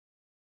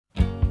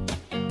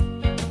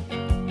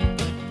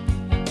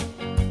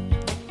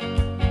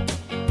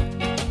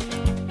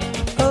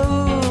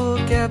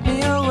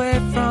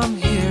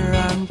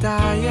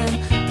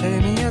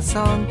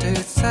song to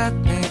set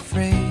me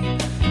free.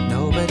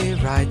 Nobody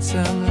writes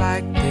them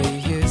like they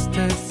used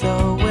to,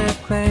 so it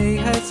may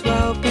as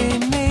well be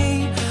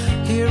me.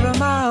 Here on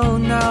my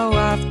own now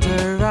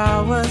after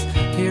hours,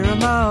 here on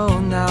my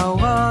own now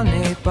on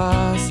a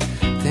bus.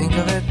 Think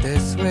of it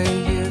this way,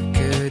 you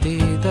could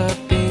either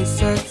be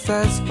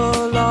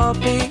successful or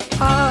be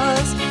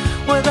us.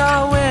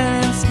 Without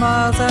winning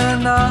smiles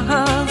and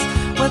hugs,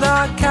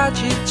 without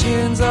catchy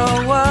tunes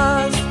or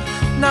words.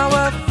 Now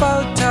we're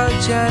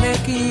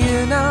photogenic,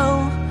 you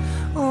know,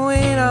 we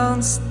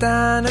don't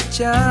stand a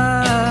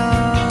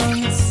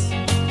chance.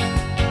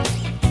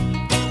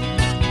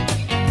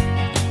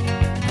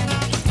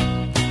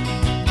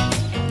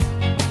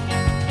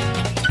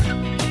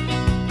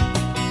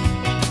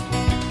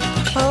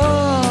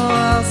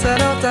 I'll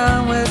settle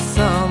down with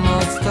some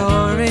old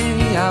story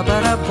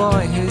about a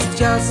boy who's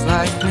just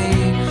like me.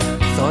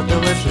 Thought there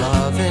was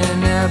love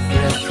in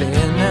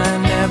everything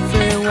and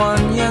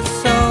everyone, you're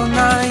so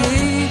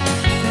naive.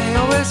 They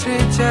always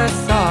reach a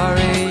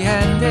sorry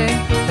ending,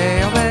 they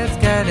always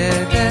get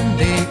it in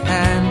the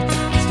end.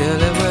 Still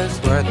it was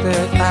worth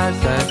it as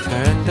I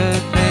turned the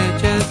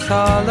pages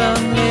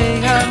solemnly.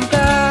 And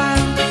then,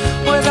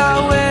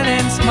 without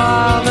winning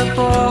smile, the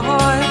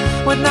boy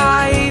with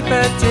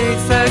naivety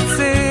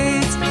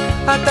succeeds.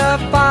 At the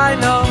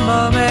final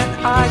moment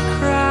I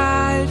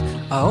cried,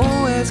 I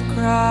always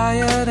cry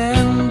at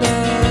endings.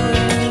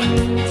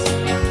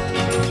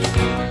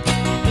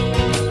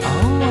 I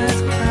always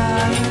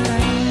cry at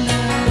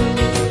endings.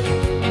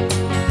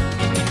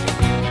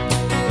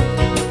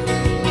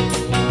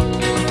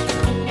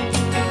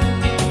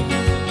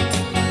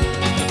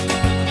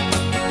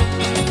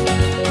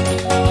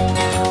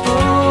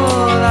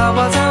 Oh, that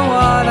wasn't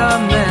what I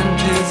meant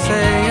to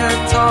say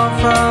at all.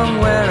 From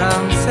where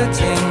I'm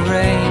sitting,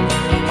 rain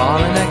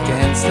falling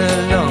against the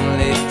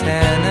lonely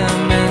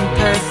tenement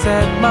has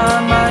set my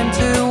mind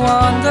to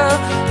wander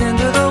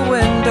into the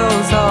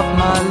windows of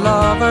my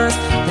lovers.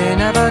 They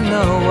never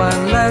know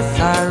unless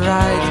I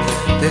write.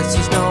 This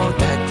is no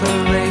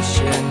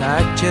declaration, I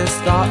just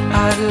thought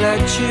I'd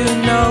let you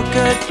know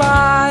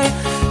goodbye.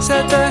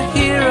 Said the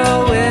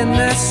hero in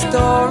this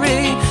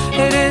story,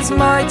 it is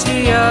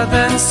mightier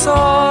than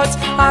swords.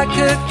 I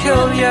could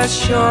kill you,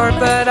 sure,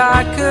 but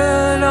I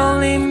could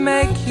only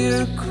make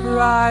you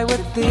cry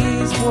with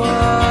these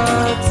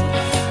words.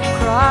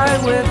 Cry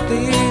with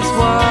these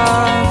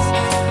words.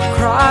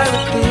 Cry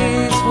with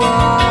these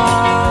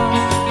words.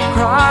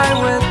 Cry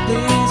with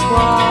these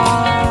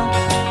words.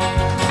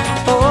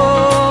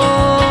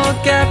 Oh,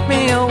 get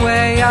me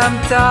away, I'm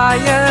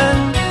dying.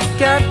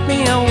 Get me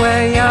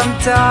away, I'm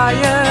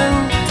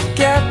dying.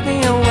 Get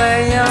me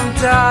away, I'm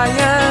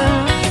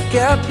dying.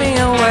 Get me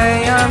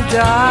away, I'm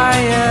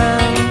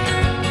dying.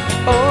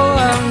 Oh,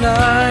 I'm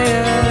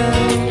dying.